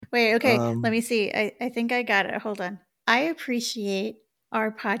Wait, okay. Let me see. I think I got it. Hold on. I appreciate our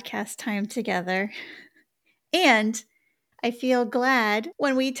podcast time together. And I feel glad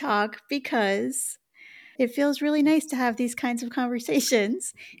when we talk because it feels really nice to have these kinds of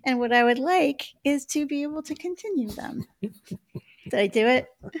conversations. And what I would like is to be able to continue them. Did I do it?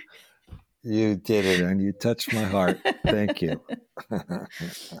 You did it, and you touched my heart. Thank you.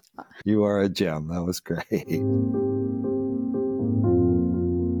 You are a gem. That was great.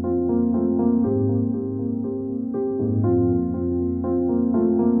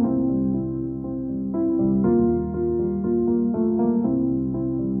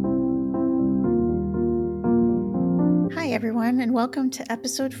 Hi, everyone, and welcome to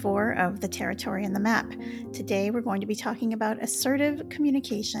episode 4 of The Territory and the Map. Today, we're going to be talking about assertive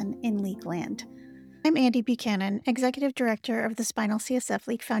communication in Leakland. I'm Andy Buchanan, Executive Director of the Spinal CSF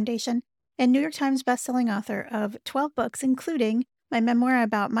Leak Foundation and New York Times bestselling author of 12 books, including my memoir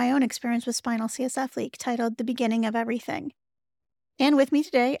about my own experience with spinal CSF leak titled The Beginning of Everything. And with me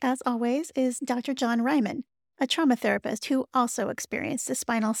today, as always, is Dr. John Ryman, a trauma therapist who also experienced a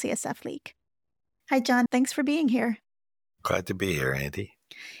spinal CSF leak. Hi, John. Thanks for being here. Glad to be here, Andy.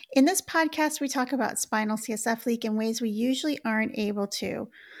 In this podcast, we talk about spinal CSF leak in ways we usually aren't able to,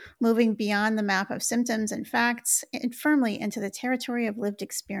 moving beyond the map of symptoms and facts and firmly into the territory of lived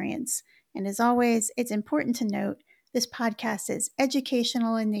experience. And as always, it's important to note this podcast is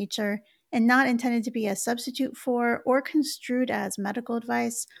educational in nature and not intended to be a substitute for or construed as medical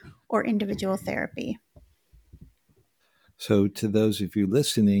advice or individual therapy. So to those of you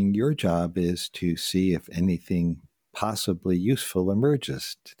listening, your job is to see if anything possibly useful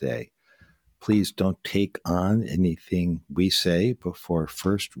emerges today. Please don't take on anything we say before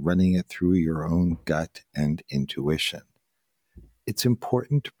first running it through your own gut and intuition. It's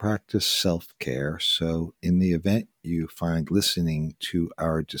important to practice self-care, so in the event you find listening to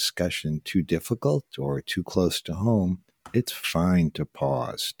our discussion too difficult or too close to home, it's fine to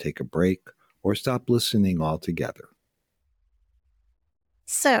pause, take a break, or stop listening altogether.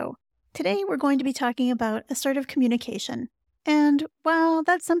 So, today we're going to be talking about assertive communication. And while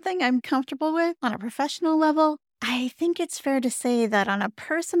that's something I'm comfortable with on a professional level, I think it's fair to say that on a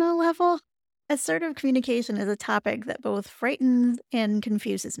personal level, assertive communication is a topic that both frightens and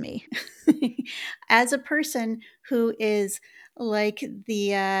confuses me. As a person who is like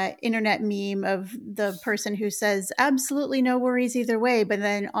the internet meme of the person who says absolutely no worries either way, but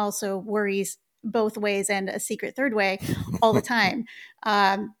then also worries both ways and a secret third way all the time.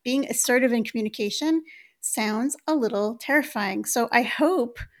 Being assertive in communication sounds a little terrifying. So I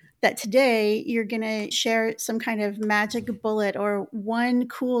hope that today you're going to share some kind of magic bullet or one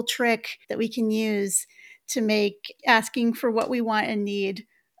cool trick that we can use to make asking for what we want and need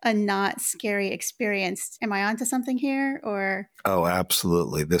a not scary experience. Am I onto something here, or? Oh,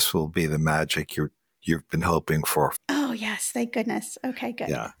 absolutely. This will be the magic you've been hoping for. Oh, yes. Thank goodness. Okay, good.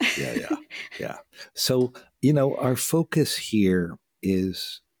 Yeah. So, our focus here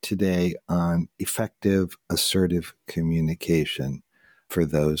is today on effective assertive communication for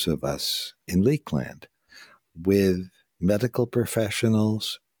those of us in Leakland with medical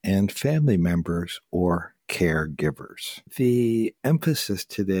professionals and family members or caregivers. The emphasis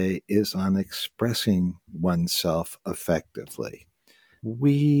today is on expressing oneself effectively.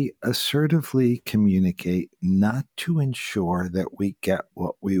 We assertively communicate not to ensure that we get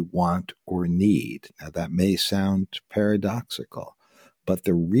what we want or need. Now, that may sound paradoxical, but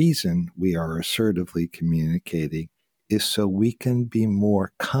the reason we are assertively communicating is so we can be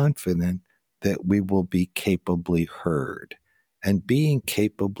more confident that we will be capably heard. And being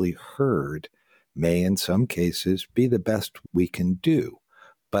capably heard may, in some cases, be the best we can do.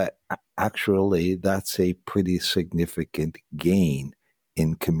 But actually, that's a pretty significant gain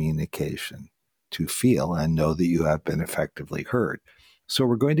in communication, to feel and know that you have been effectively heard. So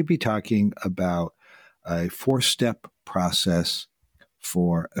we're going to be talking about a 4-step process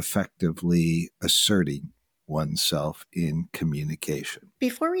for effectively asserting oneself in communication.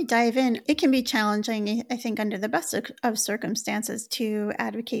 Before we dive in, it can be challenging, I think, under the best of circumstances to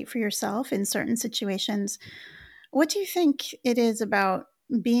advocate for yourself in certain situations. What do you think it is about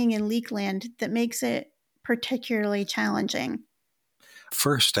being in Leakland that makes it particularly challenging?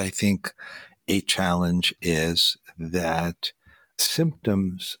 First, I think a challenge is that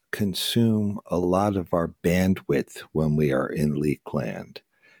symptoms consume a lot of our bandwidth when we are in Leakland.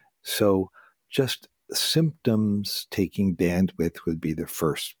 So just symptoms taking bandwidth would be the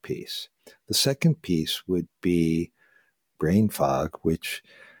first piece. The second piece would be brain fog, which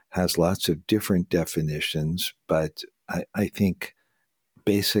has lots of different definitions, but I think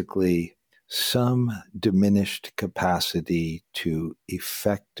basically some diminished capacity to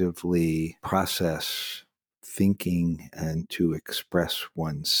effectively process thinking and to express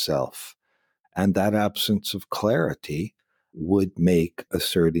oneself. And that absence of clarity would make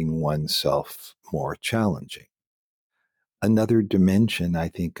asserting oneself more challenging. Another dimension, I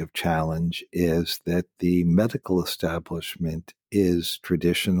think, of challenge is that the medical establishment is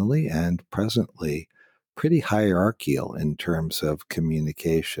traditionally and presently pretty hierarchical in terms of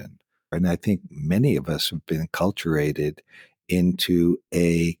communication. And I think many of us have been acculturated into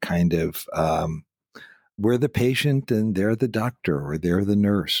a kind of we're the patient and they're the doctor, or they're the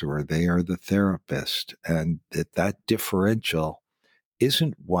nurse, or they are the therapist. And that differential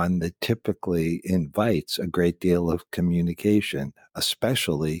isn't one that typically invites a great deal of communication,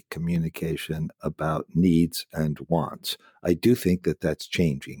 especially communication about needs and wants. I do think that that's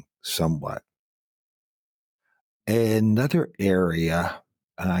changing somewhat. Another area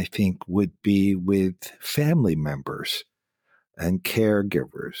I think would be with family members and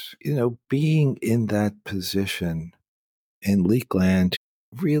caregivers. Being in that position in Leakland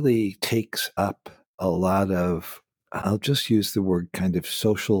really takes up a lot of, I'll just use the word kind of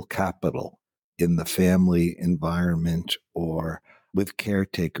social capital in the family environment or with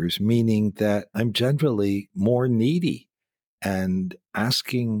caretakers, meaning that I'm generally more needy and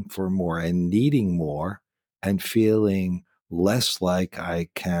asking for more and needing more and feeling less like I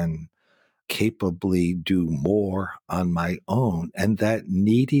can capably do more on my own. And that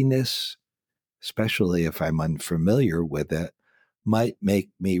neediness, especially if I'm unfamiliar with it, might make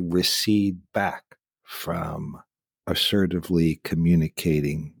me recede back from assertively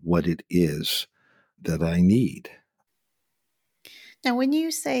communicating what it is that I need. Now, when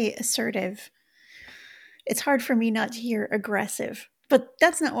you say assertive, it's hard for me not to hear aggressive, but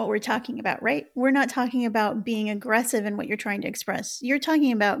that's not what we're talking about, right? We're not talking about being aggressive in what you're trying to express. You're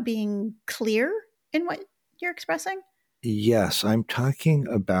talking about being clear in what you're expressing? Yes, I'm talking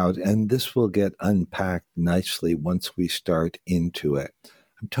about, and this will get unpacked nicely once we start into it.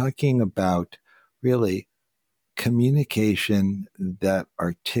 I'm talking about really communication that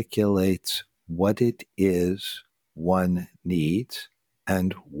articulates what it is one needs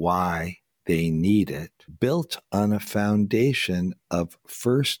and why they need it, built on a foundation of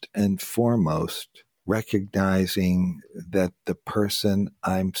first and foremost recognizing that the person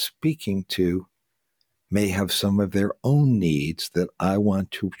I'm speaking to may have some of their own needs that I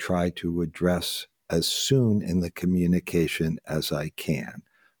want to try to address as soon in the communication as I can.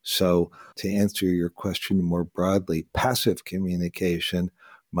 So, to answer your question more broadly, passive communication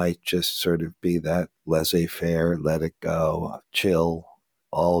might just sort of be that laissez faire, let it go, chill,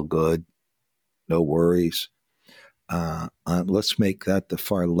 all good, no worries. Let's make that the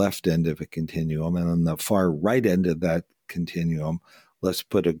far left end of a continuum. And on the far right end of that continuum, let's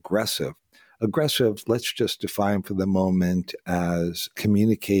put aggressive. Aggressive, let's just define for the moment as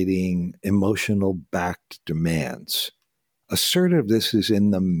communicating emotional backed demands. Assertive, this is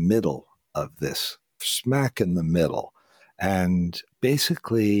in the middle of this, smack in the middle. And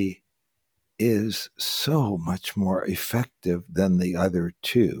basically is so much more effective than the other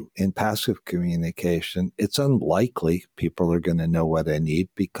two. In passive communication, it's unlikely people are going to know what I need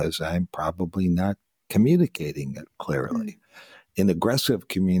because I'm probably not communicating it clearly. In aggressive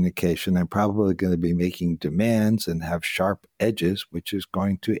communication, I'm probably going to be making demands and have sharp edges, which is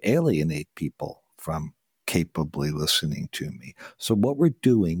going to alienate people from capably listening to me. So what we're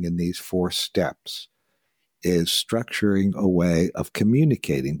doing in these 4 steps is structuring a way of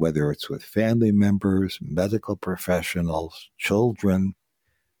communicating, whether it's with family members, medical professionals, children.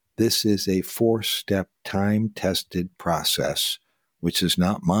 This is a 4-step time-tested process, which is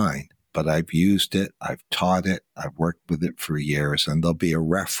not mine, but I've used it, I've taught it, I've worked with it for years, and there'll be a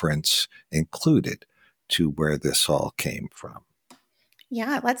reference included to where this all came from.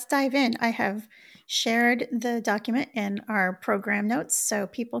 Yeah, let's dive in. I have shared the document in our program notes so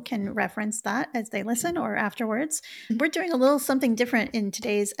people can reference that as they listen or afterwards. We're doing a little something different in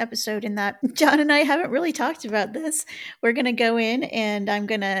today's episode in that John and I haven't really talked about this. We're going to go in and I'm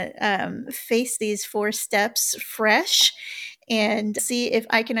going to face these 4 steps fresh and see if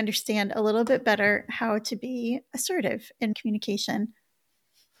I can understand a little bit better how to be assertive in communication.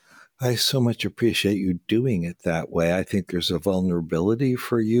 I so much appreciate you doing it that way. I think there's a vulnerability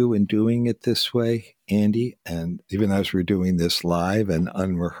for you in doing it this way, Andy. And even as we're doing this live and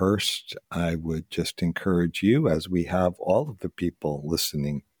unrehearsed, I would just encourage you, as we have all of the people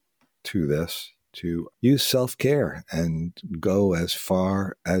listening to this, to use self-care and go as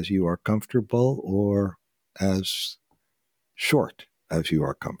far as you are comfortable or as short as you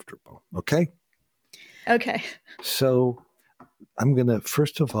are comfortable. Okay? Okay. So I'm going to,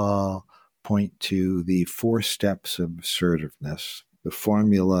 first of all, point to the 4 steps of assertiveness. The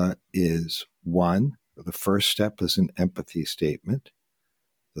formula is 1, the first step is an empathy statement.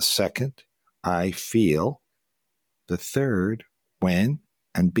 The second, I feel. The third, when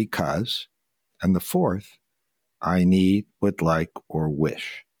and because. And the fourth, I need, would like, or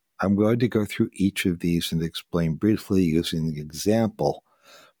wish. I'm going to go through each of these and explain briefly using the example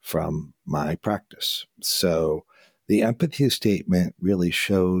from my practice. So the empathy statement really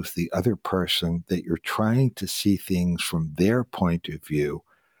shows the other person that you're trying to see things from their point of view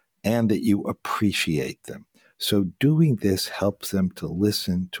and that you appreciate them. So doing this helps them to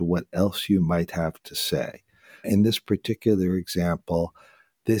listen to what else you might have to say. In this particular example,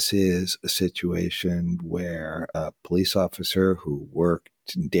 this is a situation where a police officer who worked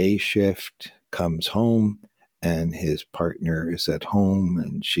day shift comes home and his partner is at home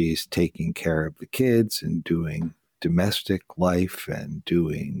and she's taking care of the kids and doing domestic life and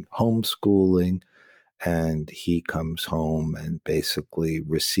doing homeschooling. And he comes home and basically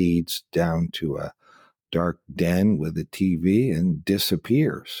recedes down to a dark den with a TV and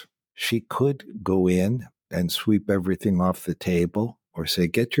disappears. She could go in and sweep everything off the table or say,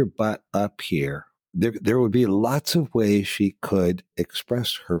 get your butt up here. There would be lots of ways she could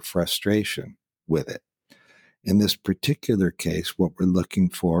express her frustration with it. In this particular case, what we're looking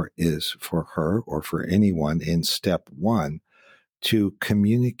for is for her or for anyone in step 1 to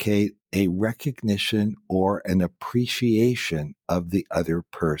communicate a recognition or an appreciation of the other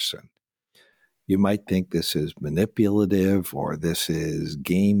person. You might think this is manipulative or this is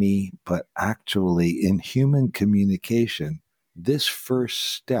gamey, but actually in human communication, this first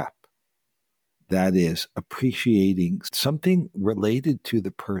step, that is appreciating something related to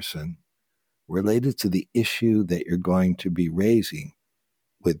the person, related to the issue that you're going to be raising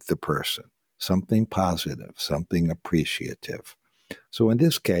with the person, something positive, something appreciative. So in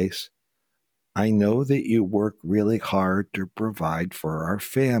this case, I know that you work really hard to provide for our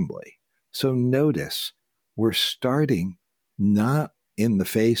family. So notice, we're starting not in the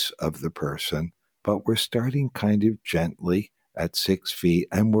face of the person, but we're starting kind of gently at 6 feet,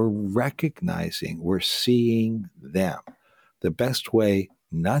 and we're recognizing, we're seeing them. The best way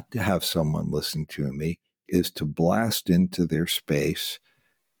not to have someone listen to me is to blast into their space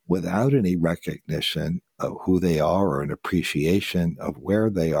without any recognition of who they are or an appreciation of where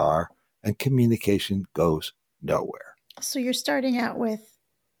they are, and communication goes nowhere. So you're starting out with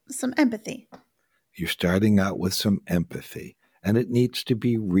some empathy. You're starting out with some empathy, and it needs to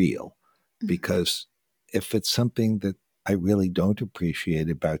be real, because if it's something that I really don't appreciate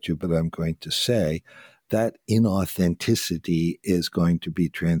about you, but I'm going to say, that inauthenticity is going to be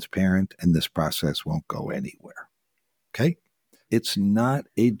transparent, and this process won't go anywhere. Okay? It's not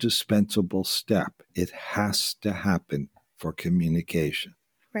a dispensable step. It has to happen for communication.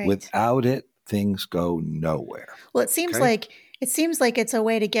 Right. Without it, things go nowhere. Well, it seems like it's a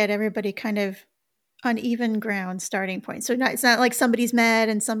way to get everybody kind of on even ground starting point. So it's not like somebody's mad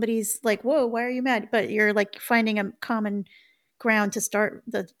and somebody's like, whoa, why are you mad? But you're like finding a common ground to start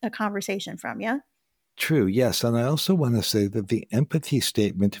a conversation from, yeah? True, yes. And I also want to say that the empathy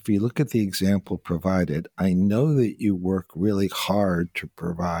statement, if you look at the example provided, I know that you work really hard to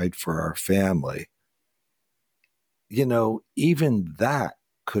provide for our family. You know, even that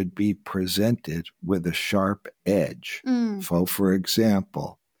could be presented with a sharp edge. So, for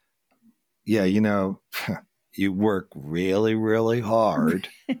example, yeah, you know, you work really, really hard,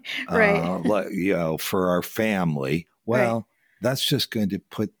 right. For our family. Well, right. That's just going to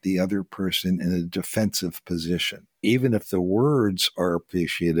put the other person in a defensive position. Even if the words are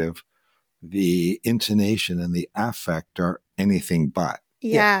appreciative, the intonation and the affect are anything but.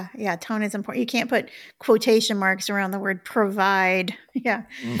 Yeah. Tone is important. You can't put quotation marks around the word provide. Yeah.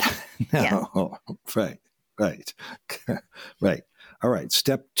 No. Yeah. Right. Right. All right.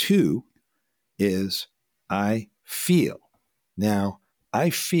 Step 2 is I feel. Now,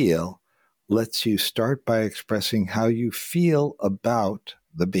 I feel lets you start by expressing how you feel about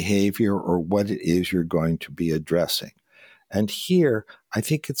the behavior or what it is you're going to be addressing. And here, I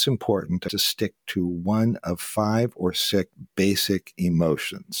think it's important to stick to one of 5 or 6 basic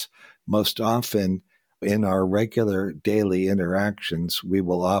emotions. Most often, in our regular daily interactions, we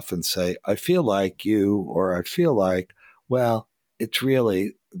will often say, I feel like you, or I feel like, well,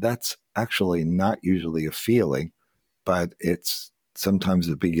 that's actually not usually a feeling, but it's sometimes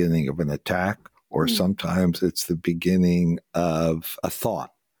the beginning of an attack, or sometimes it's the beginning of a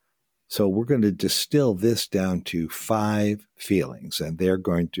thought. So we're going to distill this down to 5 feelings, and they're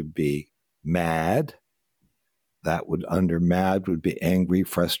going to be mad. Under mad would be angry,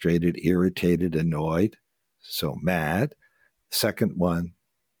 frustrated, irritated, annoyed. So mad. Second one,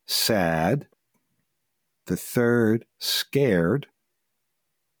 sad. The third, scared,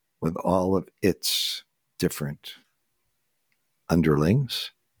 with all of its different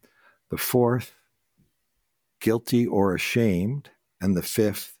underlings. The fourth, guilty or ashamed. And the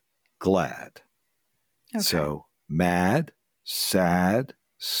fifth, glad. Okay. So mad, sad,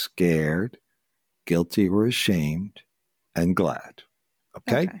 scared, guilty or ashamed, and glad.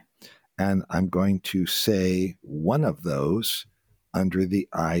 Okay? And I'm going to say one of those under the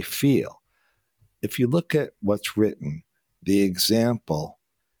I feel. If you look at what's written, the example,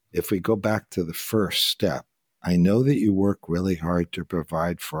 if we go back to the first step, I know that you work really hard to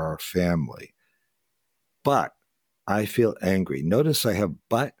provide for our family, but I feel angry. Notice I have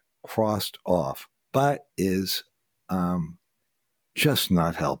but crossed off. But is just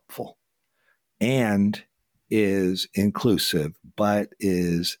not helpful. And is inclusive, but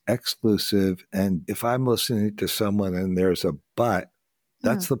is exclusive. And if I'm listening to someone and there's a but,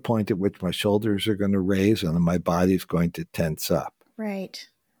 that's the point at which my shoulders are going to raise and my body's going to tense up. Right.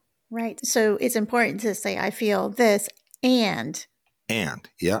 Right. So it's important to say, I feel this and. And,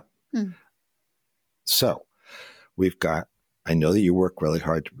 yep. So we've got, I know that you work really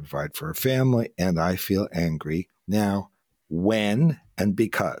hard to provide for a family, and I feel angry. Now, when and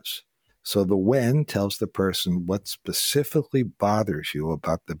because. So the when tells the person what specifically bothers you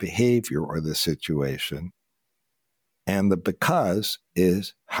about the behavior or the situation. And the because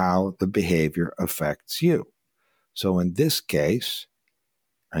is how the behavior affects you. So in this case,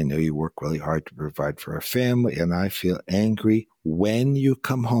 I know you work really hard to provide for a family, and I feel angry when you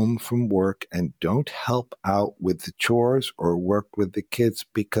come home from work and don't help out with the chores or work with the kids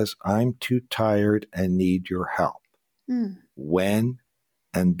because I'm too tired and need your help. When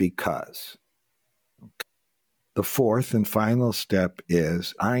and because. The fourth and final step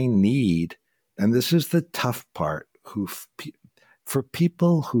is I need, and this is the tough part, for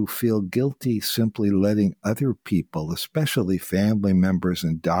people who feel guilty simply letting other people, especially family members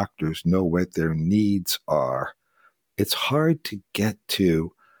and doctors, know what their needs are, it's hard to get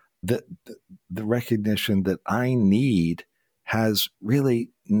to the recognition that I need has really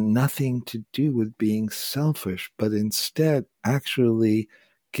nothing to do with being selfish, but instead actually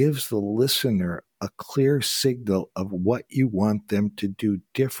gives the listener a clear signal of what you want them to do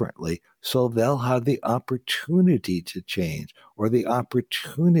differently, so they'll have the opportunity to change or the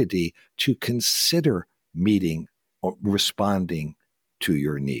opportunity to consider meeting or responding to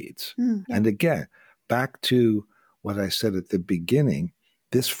your needs. And again, back to what I said at the beginning,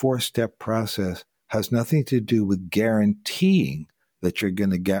 this 4-step process has nothing to do with guaranteeing that you're going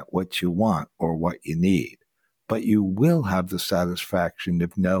to get what you want or what you need. But you will have the satisfaction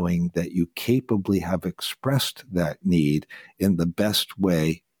of knowing that you capably have expressed that need in the best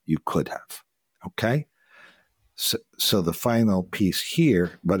way you could have. Okay? So the final piece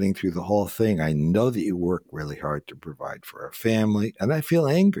here, running through the whole thing, I know that you work really hard to provide for our family, and I feel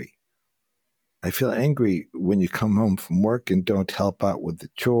angry. I feel angry when you come home from work and don't help out with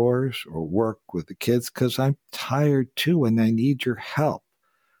the chores or work with the kids because I'm tired too and I need your help.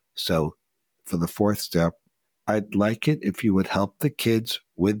 So for the fourth step, I'd like it if you would help the kids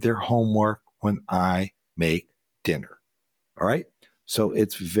with their homework when I make dinner. All right? So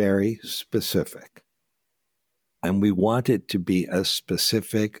it's very specific. And we want it to be as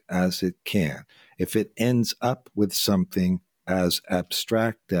specific as it can. If it ends up with something as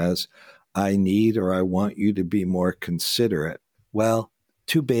abstract as, I need or I want you to be more considerate, well,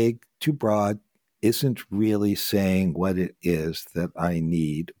 too big, too broad, isn't really saying what it is that I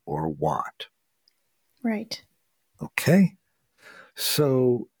need or want. Right. Okay.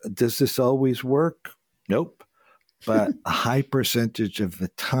 So does this always work? Nope. But a high percentage of the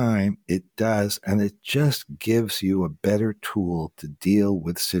time it does, and it just gives you a better tool to deal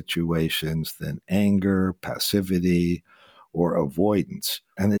with situations than anger, passivity, or avoidance,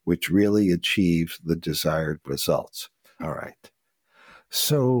 and which really achieves the desired results. All right.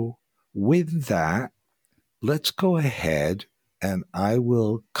 So with that, let's go ahead and I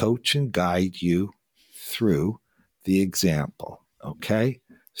will coach and guide you through the example. Okay?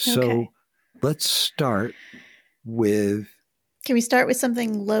 So let's start with... Can we start with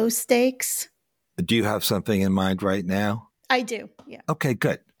something low stakes? Do you have something in mind right now? I do, yeah. Okay,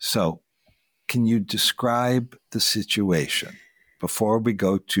 good. So can you describe the situation before we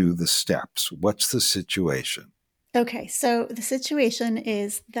go to the steps? What's the situation? Okay, so the situation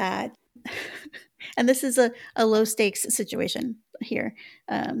is that, and this is a low stakes situation here.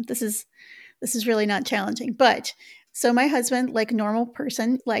 This is really not challenging, but so my husband, like a normal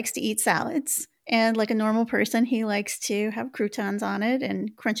person, likes to eat salads. And like a normal person, he likes to have croutons on it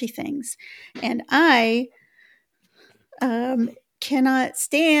and crunchy things. And I cannot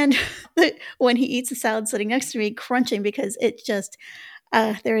stand when he eats a salad sitting next to me crunching, because it just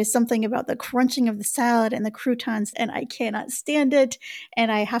there is something about the crunching of the salad and the croutons, and I cannot stand it.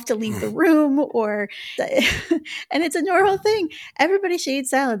 And I have to leave the room, or, and it's a normal thing. Everybody should eat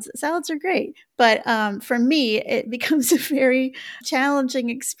salads. Salads are great. But for me, it becomes a very challenging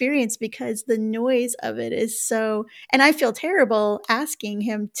experience because the noise of it is so, and I feel terrible asking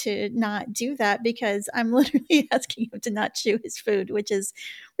him to not do that because I'm literally asking him to not chew his food, which is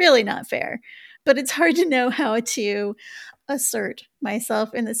really not fair. But it's hard to know how to assert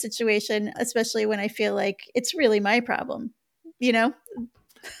myself in the situation, especially when I feel like it's really my problem, you know?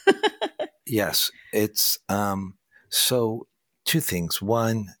 Yes, it's so two things.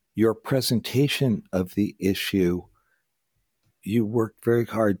 One, your presentation of the issue, you worked very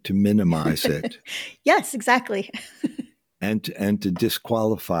hard to minimize it Yes, exactly. and to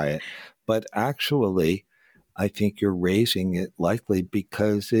disqualify it. But actually, I think you're raising it likely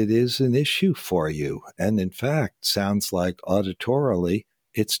because it is an issue for you. And in fact, sounds like auditorily,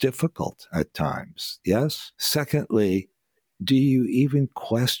 it's difficult at times. Yes. Secondly, do you even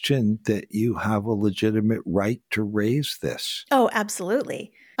question that you have a legitimate right to raise this? Oh,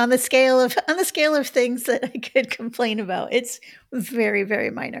 absolutely. On the scale of things that I could complain about, it's very,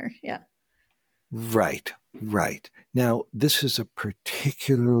 very minor. Yeah. Right, right. Now, this is a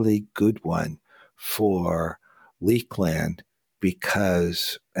particularly good one for Leakland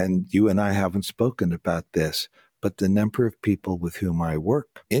because, and you and I haven't spoken about this, but the number of people with whom I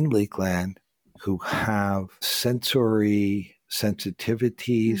work in Leakland who have sensory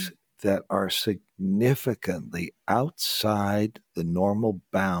sensitivities that are significantly outside the normal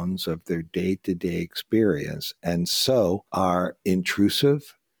bounds of their day-to-day experience and so are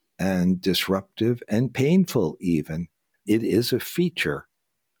intrusive and disruptive and painful even. It is a feature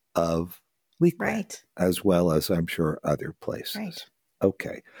of Leakland, Right. as well as I'm sure other places. Right.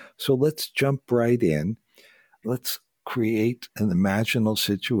 Okay, so let's jump right in. Let's create an imaginal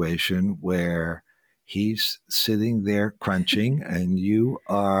situation where he's sitting there crunching and you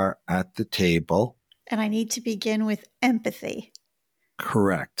are at the table. And I need to begin with empathy.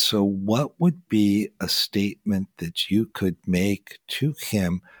 Correct. So, what would be a statement that you could make to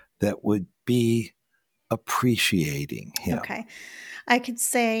him that would be appreciating him? Okay. I could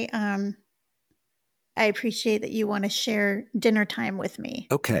say, I appreciate that you want to share dinner time with me.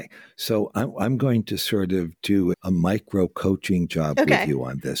 Okay. So I'm going to sort of do a micro coaching job with you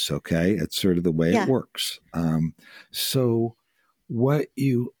on this. Okay. It's sort of the way it works. So what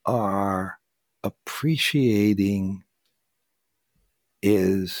you are appreciating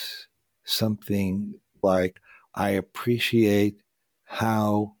is something like, I appreciate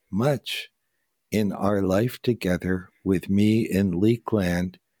how much in our life together with me in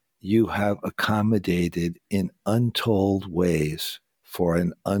Leakland, you have accommodated in untold ways for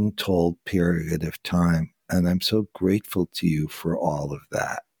an untold period of time. And I'm so grateful to you for all of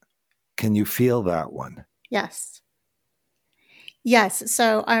that. Can you feel that one? Yes. Yes.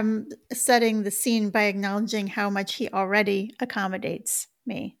 So I'm setting the scene by acknowledging how much he already accommodates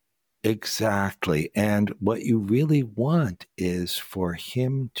me. Exactly. And what you really want is for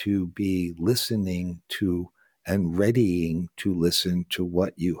him to be listening to and readying to listen to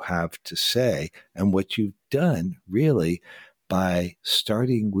what you have to say. And what you've done really by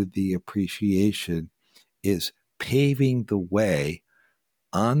starting with the appreciation is paving the way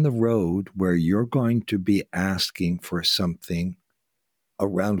on the road where you're going to be asking for something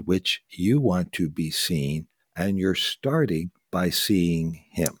around which you want to be seen. And you're starting by seeing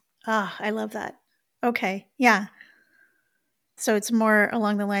him. Ah, I love that. Okay. Yeah. So it's more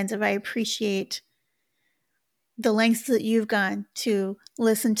along the lines of I appreciate the lengths that you've gone to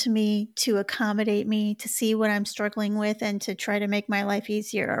listen to me, to accommodate me, to see what I'm struggling with, and to try to make my life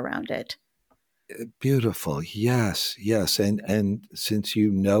easier around it. Beautiful. Yes, yes. And since you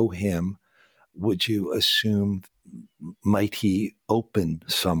know him, would you assume might he open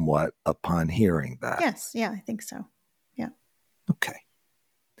somewhat upon hearing that? Yes. Yeah, I think so. Yeah. Okay.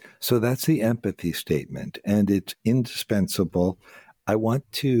 So that's the empathy statement, and it's indispensable. I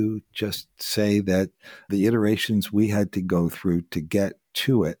want to just say that the iterations we had to go through to get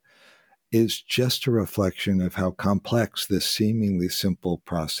to it is just a reflection of how complex this seemingly simple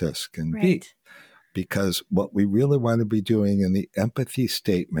process can be. Because what we really want to be doing in the empathy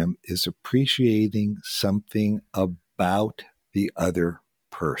statement is appreciating something about the other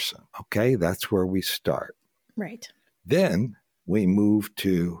person. Okay, that's where we start. Right. Then we move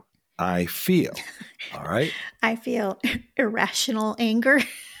to I feel. All right. I feel irrational anger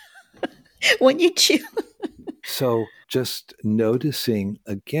when you chew. So just noticing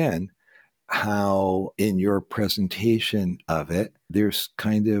again how in your presentation of it, there's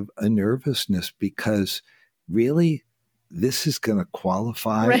kind of a nervousness because really this is going to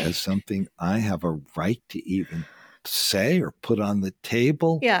qualify Right. as something I have a right to even say or put on the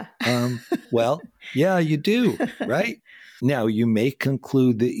table. Yeah. Well, yeah, you do, right? Now, you may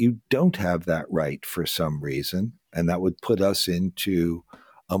conclude that you don't have that right for some reason, and that would put us into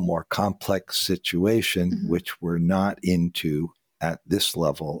a more complex situation, Mhm. which we're not into at this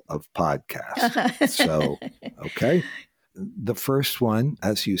level of podcast. So, okay. The first one,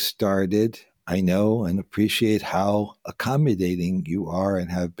 as you started, I know and appreciate how accommodating you are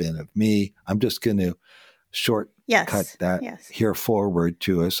and have been of me. I'm just going to shortcut Yes. that Yes. here forward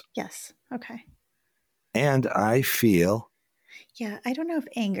to us. Yes. Okay. And I feel, Yeah, I don't know if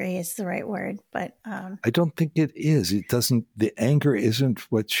angry is the right word, but I don't think it is. It doesn't, the anger isn't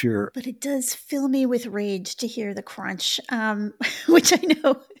what you're, it does fill me with rage to hear the crunch, which I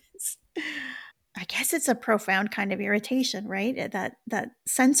know is, I guess it's a profound kind of irritation, right? That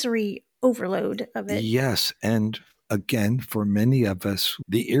sensory overload of it. yes. And again, for many of us,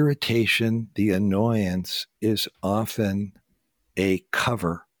 the irritation, the annoyance is often a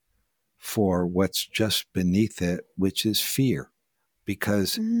cover for what's just beneath it, which is fear.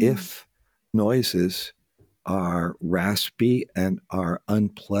 Because if noises are raspy and are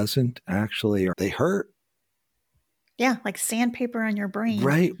unpleasant, actually, they hurt. Yeah, like sandpaper on your brain.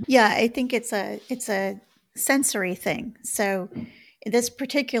 Right. Yeah, I think it's a sensory thing. So this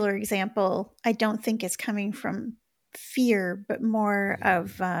particular example, I don't think is coming from fear, but more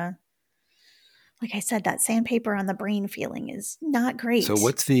of like I said, that sandpaper on the brain feeling is not great. So,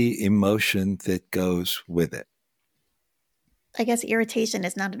 what's the emotion that goes with it? I guess irritation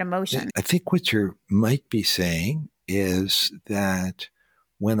is not an emotion. I think what you might be saying is that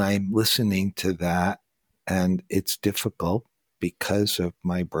when I'm listening to that and it's difficult because of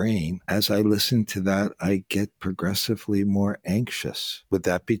my brain, as I listen to that, I get progressively more anxious. Would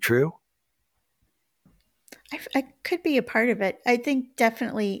that be true? I could be a part of it. I think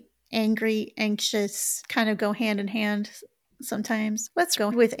definitely angry, anxious kind of go hand in hand sometimes. Let's go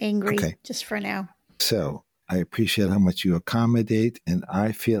with angry just for now. So I appreciate how much you accommodate, and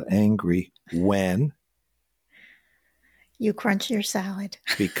I feel angry when you crunch your salad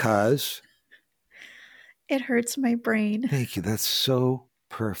because it hurts my brain. Thank you. That's so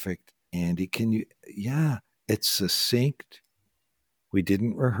perfect, Andy. Can you? Yeah, it's succinct. We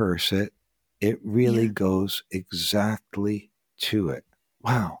didn't rehearse it. It really goes exactly to it.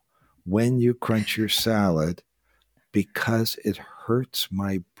 Wow. When you crunch your salad, because it hurts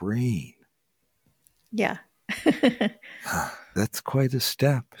my brain. Yeah. That's quite a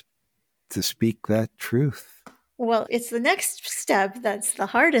step to speak that truth. Well, it's the next step that's the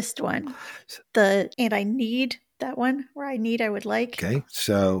hardest one. And I need that one where I would like. Okay,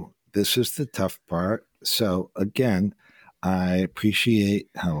 so this is the tough part. So again, I appreciate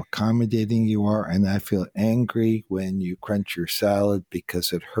how accommodating you are, and I feel angry when you crunch your salad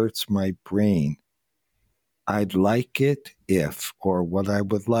because it hurts my brain. I'd like it if, or what I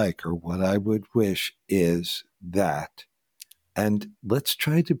would like, or what I would wish is that. And let's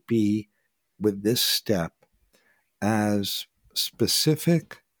try to be, with this step, as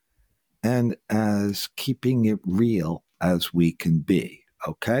specific and as keeping it real as we can be.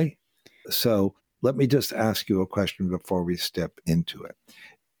 Okay? So let me just ask you a question before we step into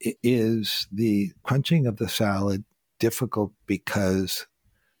it. Is the crunching of the salad difficult because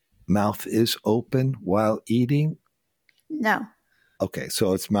mouth is open while eating? No. Okay,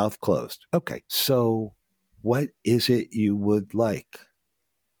 so it's mouth closed. Okay, so what is it you would like?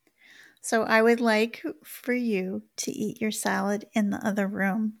 So I would like for you to eat your salad in the other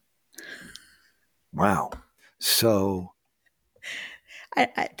room. Wow. So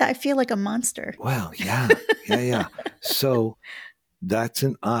I feel like a monster. Well, yeah. So that's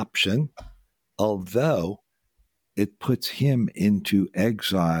an option, although it puts him into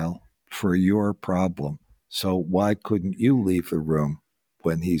exile for your problem. So why couldn't you leave the room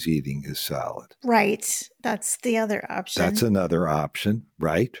when he's eating his salad? Right. That's the other option. That's another option,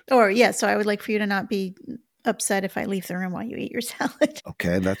 right? Or, yeah, so I would like for you to not be upset if I leave the room while you eat your salad.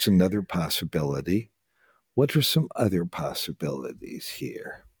 Okay, that's another possibility. What are some other possibilities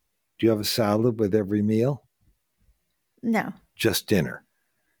here? Do you have a salad with every meal? No. Just dinner?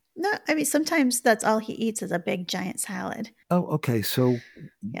 No, I mean, sometimes that's all he eats is a big giant salad. Oh, okay. So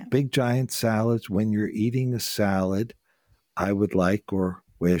big giant salads, when you're eating a salad, I would like or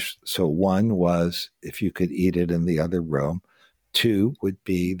wish. So one was if you could eat it in the other room. Two would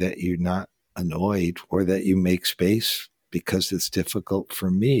be that you're not annoyed or that you make space because it's difficult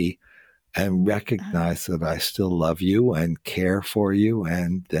for me and Uh, recognize that I still love you and care for you,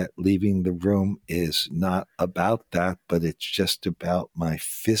 and that leaving the room is not about that, but it's just about my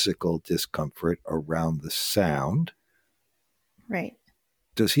physical discomfort around the sound. right.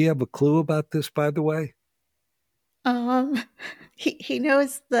 Does he have a clue about this, by the way? Um, he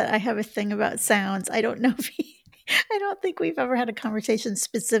knows that I have a thing about sounds. I don't know if he I don't think we've ever had a conversation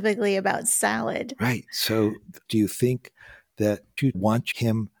specifically about salad. Right. So, do you think that you want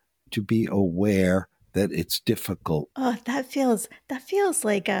him to be aware that it's difficult? Oh, that feels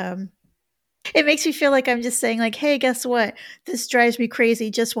like it makes me feel like I'm just saying like, "Hey, guess what? This drives me crazy.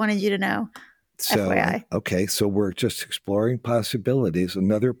 Just wanted you to know. So, FYI." okay, so we're just exploring possibilities.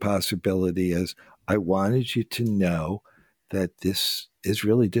 Another possibility is I wanted you to know that this is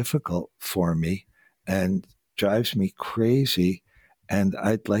really difficult for me and drives me crazy. And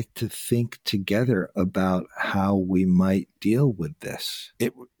I'd like to think together about how we might deal with this.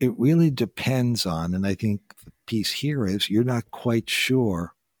 It really depends on, and I think the piece here is you're not quite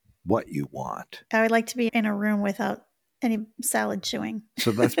sure what you want. I would like to be in a room without any salad chewing.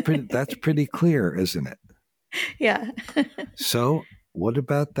 So that's pretty clear, isn't it? Yeah. So, what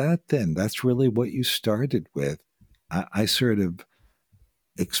about that then? That's really what you started with. I sort of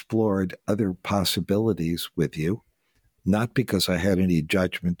explored other possibilities with you, not because I had any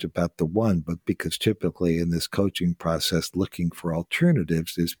judgment about the one, but because typically in this coaching process, looking for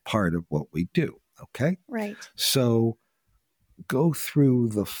alternatives is part of what we do. Okay. Right. So, go through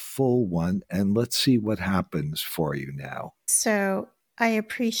the full one and let's see what happens for you now. So, I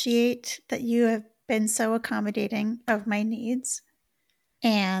appreciate that you have been so accommodating of my needs.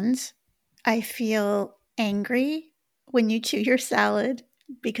 And I feel angry when you chew your salad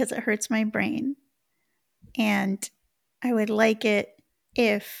because it hurts my brain. And I would like it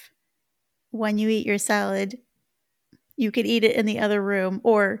if when you eat your salad, you could eat it in the other room,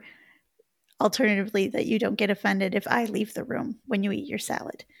 or alternatively, that you don't get offended if I leave the room when you eat your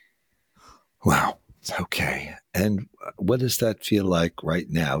salad. Wow. Okay. And what does that feel like right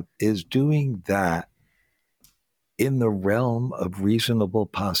now? Is doing that in the realm of reasonable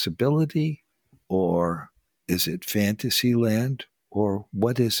possibility, or is it fantasy land, or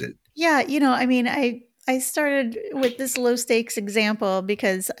what is it? Yeah, I mean, I started with this low stakes example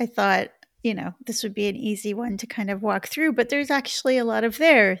because I thought, this would be an easy one to kind of walk through, but there's actually a lot of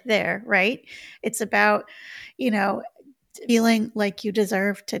there, right? It's about, you know, feeling like you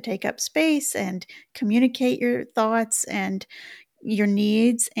deserve to take up space and communicate your thoughts and your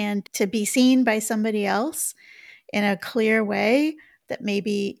needs and to be seen by somebody else in a clear way that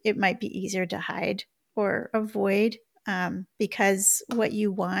maybe it might be easier to hide or avoid, because what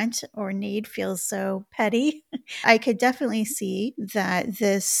you want or need feels so petty. I could definitely see that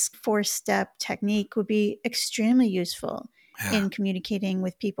this 4-step technique would be extremely useful Yeah. in communicating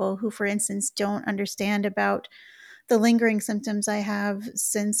with people who, for instance, don't understand about the lingering symptoms I have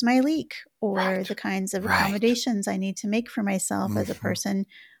since my leak, or Right. the kinds of Right. accommodations I need to make for myself as a Mm-hmm. person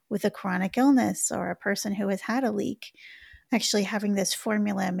with a chronic illness or a person who has had a leak. Actually, having this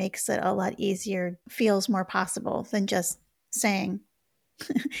formula makes it a lot easier, feels more possible than just saying,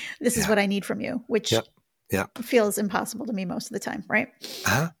 this is Yeah. what I need from you, which Yep. Yep. feels impossible to me most of the time, right?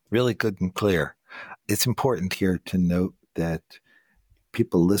 Really good and clear. It's important here to note that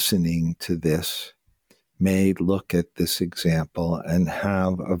people listening to this may look at this example and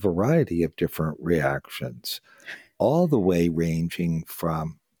have a variety of different reactions, all the way ranging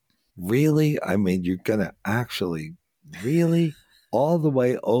from really, I mean, you're going to actually really all the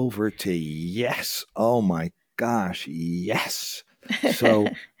way over to yes. Oh my gosh, yes. So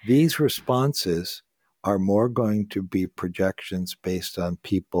these responses are more going to be projections based on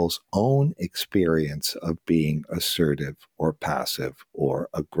people's own experience of being assertive or passive or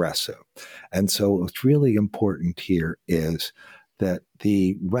aggressive. And so what's really important here is that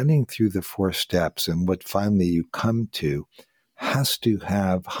the running through the 4 steps and what finally you come to has to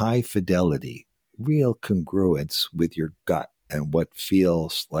have high fidelity, real congruence with your gut and what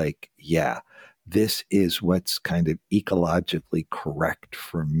feels like, yeah, this is what's kind of ecologically correct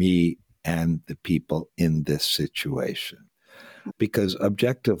for me and the people in this situation. Because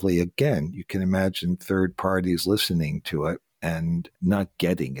objectively, again, you can imagine third parties listening to it and not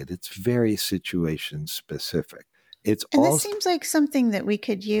getting it. It's very situation specific. It's And this also, seems like something that we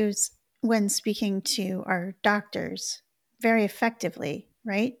could use when speaking to our doctors very effectively,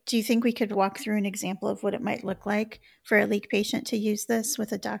 right? Do you think we could walk through an example of what it might look like for a leak patient to use this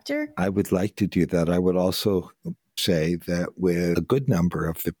with a doctor? I would like to do that. I would also say that with a good number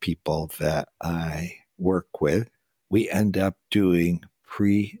of the people that I work with, we end up doing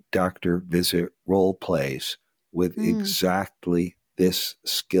pre doctor visit role plays with Mm, exactly this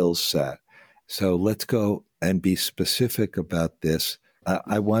skill set. So let's go and be specific about this.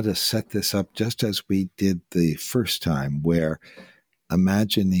 I want to set this up just as we did the first time, where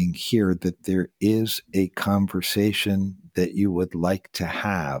imagining here that there is a conversation that you would like to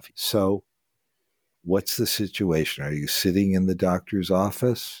have. So, what's the situation? Are you sitting in the doctor's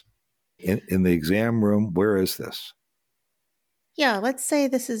office? In the exam room? Where is this? Yeah, let's say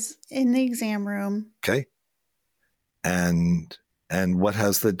this is in the exam room. Okay. And what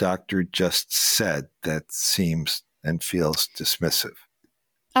has the doctor just said that seems and feels dismissive?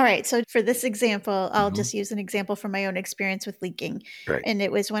 All right. So for this example, I'll Mm-hmm. just use an example from my own experience with leaking. Great. And it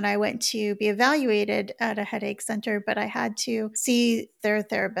was when I went to be evaluated at a headache center, but I had to see their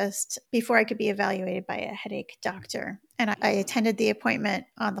therapist before I could be evaluated by a headache doctor. And I attended the appointment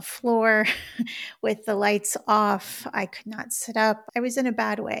on the floor with the lights off. I could not sit up. I was in a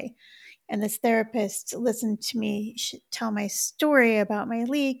bad way. And this therapist listened to me tell my story about my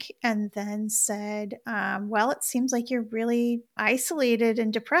leak and then said, well, it seems like you're really isolated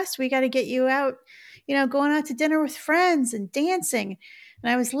and depressed. We got to get you out, going out to dinner with friends and dancing.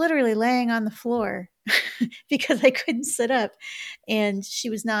 And I was literally laying on the floor because I couldn't sit up. And she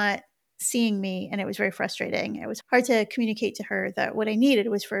was not seeing me. And it was very frustrating. It was hard to communicate to her that what I needed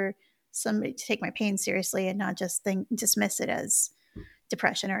was for somebody to take my pain seriously and not just dismiss it as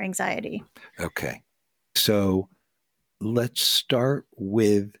depression or anxiety. Okay. So let's start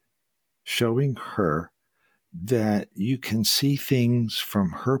with showing her that you can see things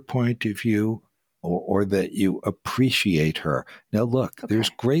from her point of view, or that you appreciate her. Now, look, Okay. there's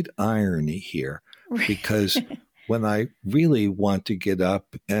great irony here, because when I really want to get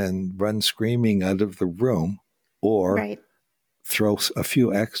up and run screaming out of the room, or right. throw a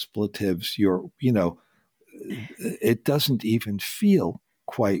few expletives, it doesn't even feel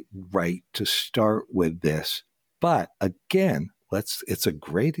quite right to start with this. But again, it's a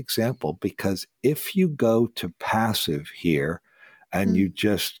great example, because if you go to passive here and you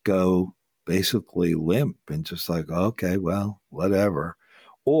just go basically limp and just like, okay, well, whatever.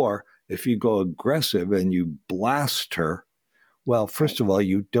 Or if you go aggressive and you blast her, well, first of all,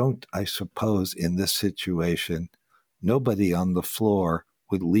 you don't, I suppose, in this situation, nobody on the floor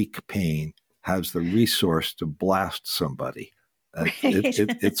with leak pain has the resource to blast somebody. Right.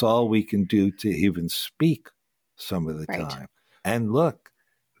 It's all we can do to even speak some of the Right. time. And look,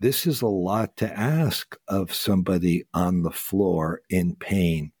 this is a lot to ask of somebody on the floor in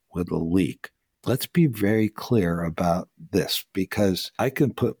pain with a leak. Let's be very clear about this, because I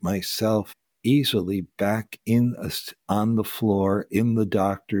can put myself easily back on the floor in the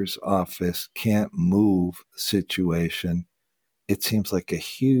doctor's office, can't move situation. It seems like a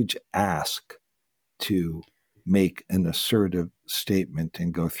huge ask to make an assertive statement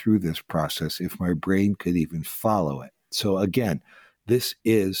and go through this process if my brain could even follow it. So again, this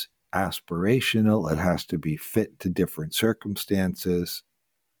is aspirational. It has to be fit to different circumstances.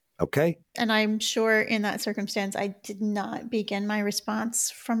 Okay? And I'm sure in that circumstance, I did not begin my response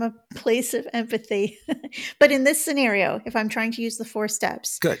from a place of empathy. But in this scenario, if I'm trying to use the 4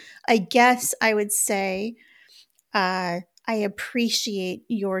 steps, Good. I guess I would say, I appreciate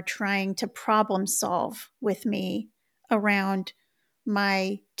your trying to problem solve with me around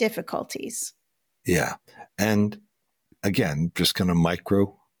my difficulties. Yeah. And again, just going to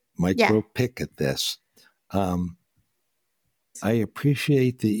micro Yeah. pick at this. I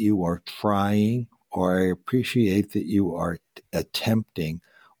appreciate that you are trying, or I appreciate that you are attempting.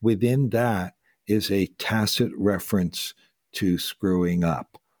 Within that is a tacit reference to screwing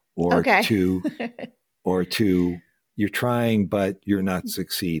up, or Okay. to you're trying but you're not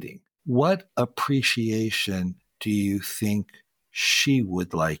succeeding. What appreciation do you think she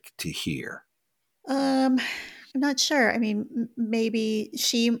would like to hear? I'm not sure. I mean, maybe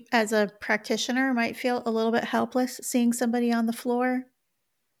she, as a practitioner, might feel a little bit helpless seeing somebody on the floor.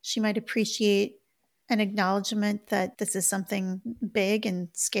 She might appreciate an acknowledgement that this is something big and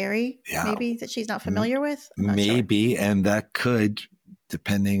scary, Yeah. maybe that she's not familiar with. I'm not Maybe, sure. and that could,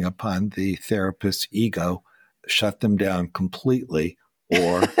 depending upon the therapist's ego, shut them down completely,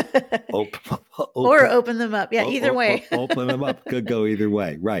 or open them up. Yeah, either way. Open them up. Could go either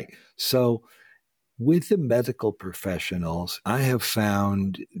way. Right. So with the medical professionals, I have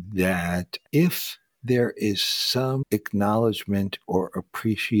found that if there is some acknowledgement or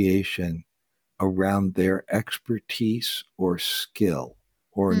appreciation around their expertise or skill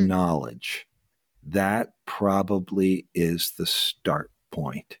or knowledge, that probably is the start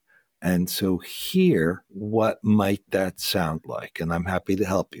point. And so here, what might that sound like? And I'm happy to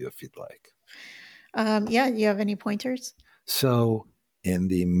help you if you'd like. Yeah, you have any pointers? So in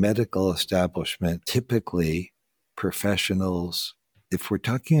the medical establishment, typically professionals if we're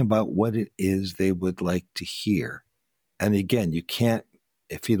talking about what it is they would like to hear, and again, you can't,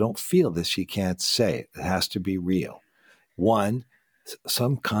 if you don't feel this, you can't say it. It has to be real. One,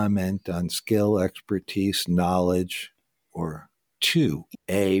 some comment on skill, expertise, knowledge, or two,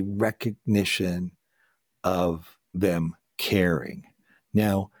 a recognition of them caring.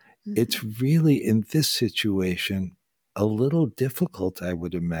 Now, it's really in this situation a little difficult, I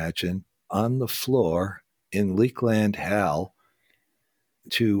would imagine, on the floor in Leakland hell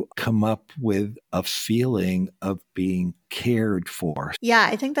to come up with a feeling of being cared for. Yeah,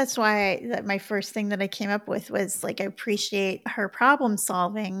 I think that's why that my first thing that I came up with was like, I appreciate her problem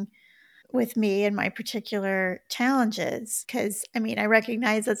solving with me and my particular challenges. Cause I mean, I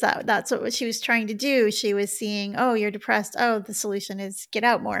recognize that's what she was trying to do. She was seeing, oh, you're depressed. Oh, the solution is get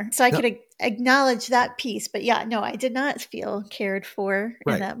out more. So I No, could acknowledge that piece. But yeah, no, I did not feel cared for in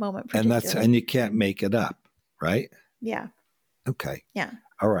right. that moment And particularly. you can't make it up, right? Yeah. Okay. Yeah.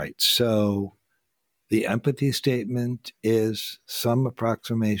 All right. So the empathy statement is some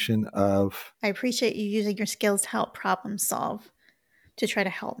approximation of, I appreciate you using your skills to help problem solve to try to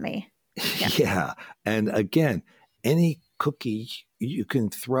help me. Yeah. yeah. And again, any cookie you can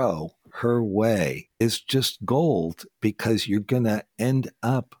throw her way is just gold because you're going to end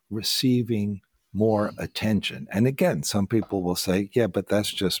up receiving more attention. And again, some people will say, yeah, but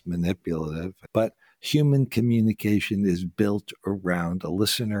that's just manipulative. But human communication is built around a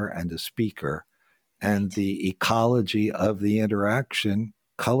listener and a speaker, and Right. the ecology of the interaction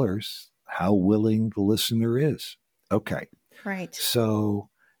colors how willing the listener is. Okay. Right. So,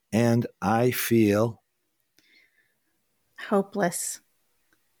 and I feel, Hopeless.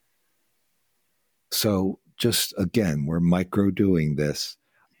 so just again, we're micro doing this.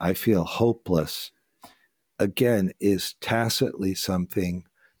 I feel hopeless, again, is tacitly something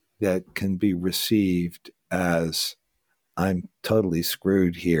that can be received as I'm totally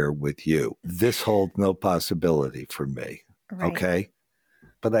screwed here with you. This holds no possibility for me. Right. Okay.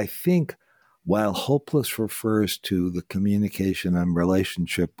 But I think while hopeless refers to the communication and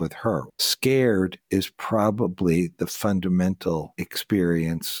relationship with her, scared is probably the fundamental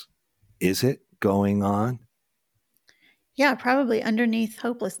experience. Is it going on? Yeah, probably underneath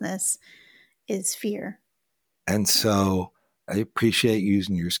hopelessness is fear. And so I appreciate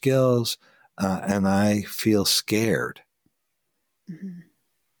using your skills, and I feel scared. Mhm.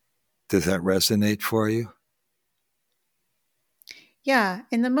 Does that resonate for you? Yeah,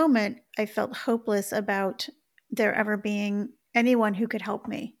 in the moment, I felt hopeless about there ever being anyone who could help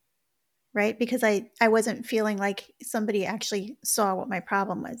me, right? Because I wasn't feeling like somebody actually saw what my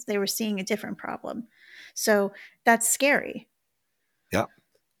problem was. They were seeing a different problem. So that's scary. Yep.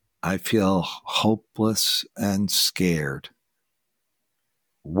 I feel hopeless and scared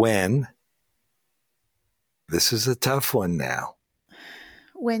when, this is a tough one now,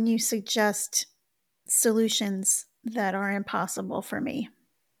 When you suggest solutions that are impossible for me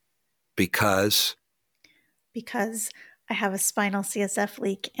because because I have a spinal CSF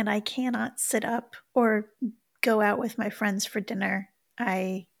leak and I cannot sit up or go out with my friends for dinner.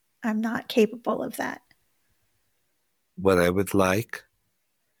 I'm not capable of that. what I would like,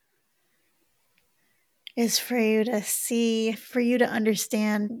 Is for you to see, for you to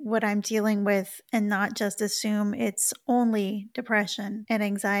understand what I'm dealing with and not just assume it's only depression and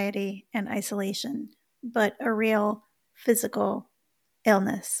anxiety and isolation, but a real physical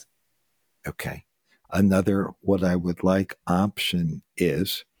illness. okay. Another what I would like option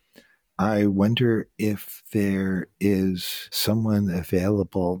is I wonder if there is someone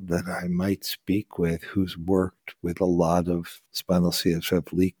available that I might speak with who's worked with a lot of spinal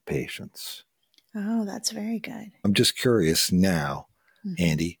CSF leak patients. Oh, that's very good. I'm just curious now, Mhm.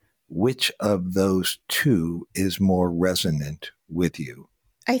 Andy, which of those two is more resonant with you?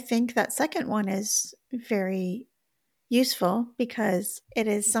 I think that second one is very useful because it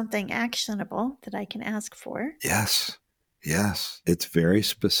is something actionable that I can ask for. Yes, yes. It's very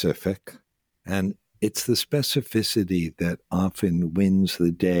specific. And it's the specificity that often wins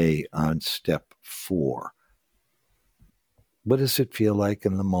the day on step 4. What does it feel like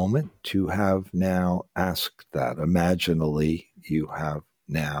in the moment to have now asked that? Imaginally, you have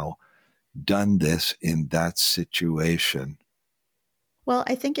now done this in that situation. Well,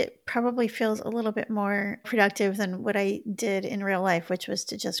 I think it probably feels a little bit more productive than what I did in real life, which was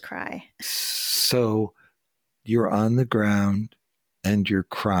to just cry. So you're on the ground and you're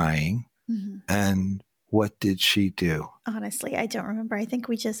crying. Mhm. And what did she do? Honestly, I don't remember. I think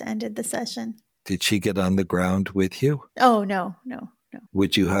we just ended the session. Did she get on the ground with you? Oh, no, no, no.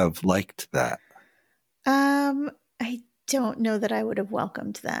 Would you have liked that? Um, I don't know that I would have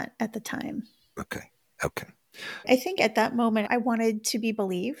welcomed that at the time. Okay. Okay. I think at that moment, I wanted to be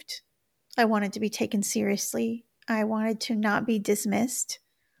believed. I wanted to be taken seriously. I wanted to not be dismissed.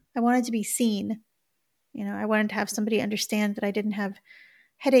 I wanted to be seen. I wanted to have somebody understand that I didn't have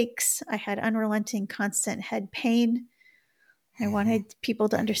headaches. I had unrelenting, constant head pain. I wanted people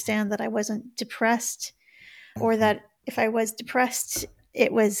to understand that I wasn't depressed, or that if I was depressed,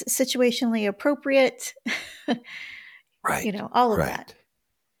 it was situationally appropriate. Right, All of that. right.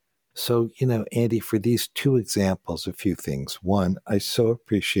 So, Andy, for these two examples, a few things. One, I so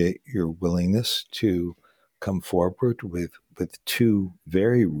appreciate your willingness to come forward with two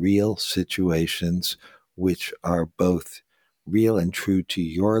very real situations, which are both real and true to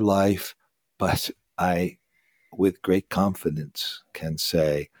your life. But I, with great confidence, can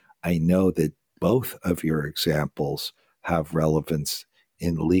say, I know that both of your examples have relevance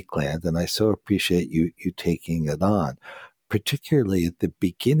in Leakland, and I so appreciate you taking it on. Particularly at the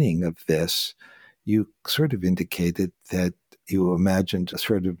beginning of this, you sort of indicated that you imagined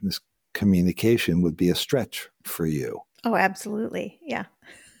assertiveness communication would be a stretch for you. Oh, absolutely. Yeah.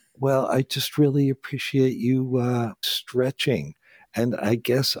 Well, I just really appreciate you stretching. And I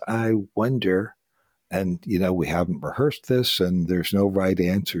guess I wonder, and we haven't rehearsed this and there's no right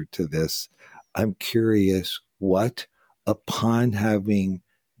answer to this. I'm curious what, upon having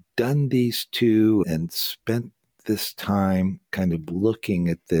done these two and spent this time kind of looking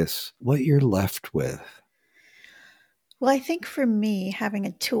at this, what you're left with. Well, I think for me, having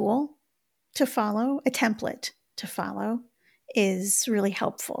a tool to follow, a template to follow, is really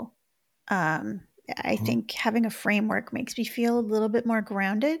helpful. I think having a framework makes me feel a little bit more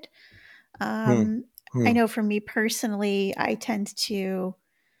grounded. Hmm. I know for me personally, I tend to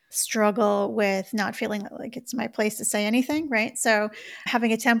struggle with not feeling like it's my place to say anything, right? So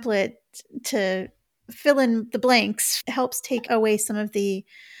having a template to fill in the blanks helps take away some of the,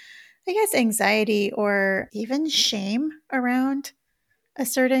 I guess, anxiety or even shame around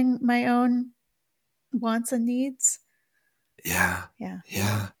asserting my own wants and needs. Yeah. Yeah.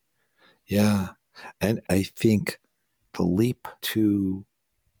 Yeah. Yeah. And I think the leap to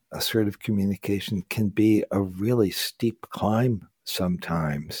assertive communication can be a really steep climb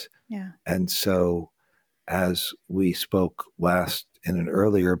sometimes. Yeah. And so, as we spoke last in an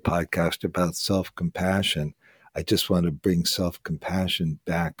earlier podcast about self-compassion, I just want to bring self-compassion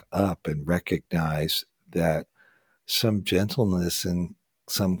back up and recognize that some gentleness and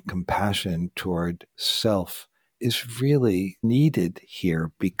some compassion toward self is really needed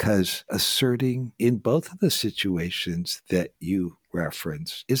here, because asserting in both of the situations that you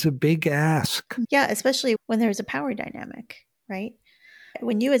reference is a big ask. Yeah, especially when there's a power dynamic, right?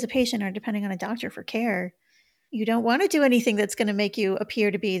 When you as a patient are depending on a doctor for care, you don't want to do anything that's going to make you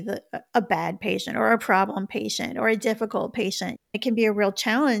appear to be a bad patient or a problem patient or a difficult patient. It can be a real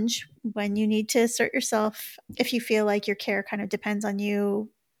challenge when you need to assert yourself if you feel like your care kind of depends on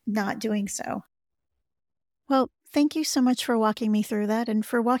you not doing so. Well, thank you so much for walking me through that and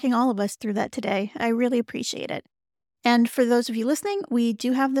for walking all of us through that today. I really appreciate it. And for those of you listening, we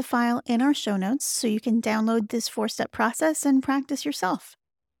do have the file in our show notes so you can download this 4-step process and practice yourself.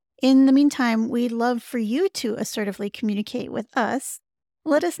 In the meantime, we'd love for you to assertively communicate with us.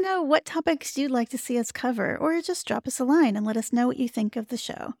 Let us know what topics you'd like to see us cover, or just drop us a line and let us know what you think of the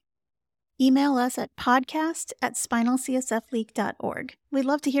show. Email us at podcast@spinalcsfleak.org. We'd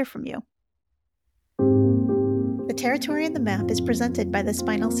love to hear from you. The Territory and the Map is presented by the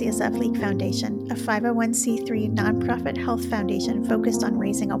Spinal CSF Leak Foundation, a 501c3 nonprofit health foundation focused on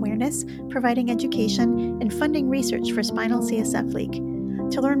raising awareness, providing education, and funding research for spinal CSF leak.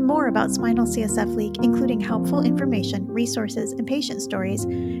 To learn more about spinal CSF leak, including helpful information, resources, and patient stories,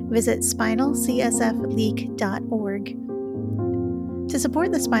 visit spinalcsfleak.org. To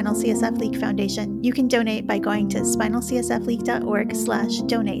support the Spinal CSF Leak Foundation, you can donate by going to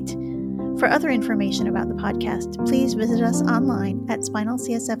spinalcsfleak.org/donate. For other information about the podcast, please visit us online at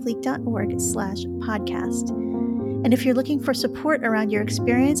spinalcsfleak.org/podcast. And if you're looking for support around your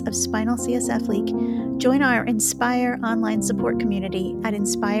experience of spinal CSF leak, join our Inspire online support community at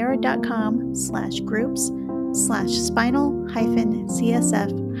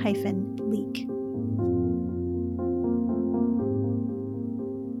inspire.com/groups/spinal-CSF-leak.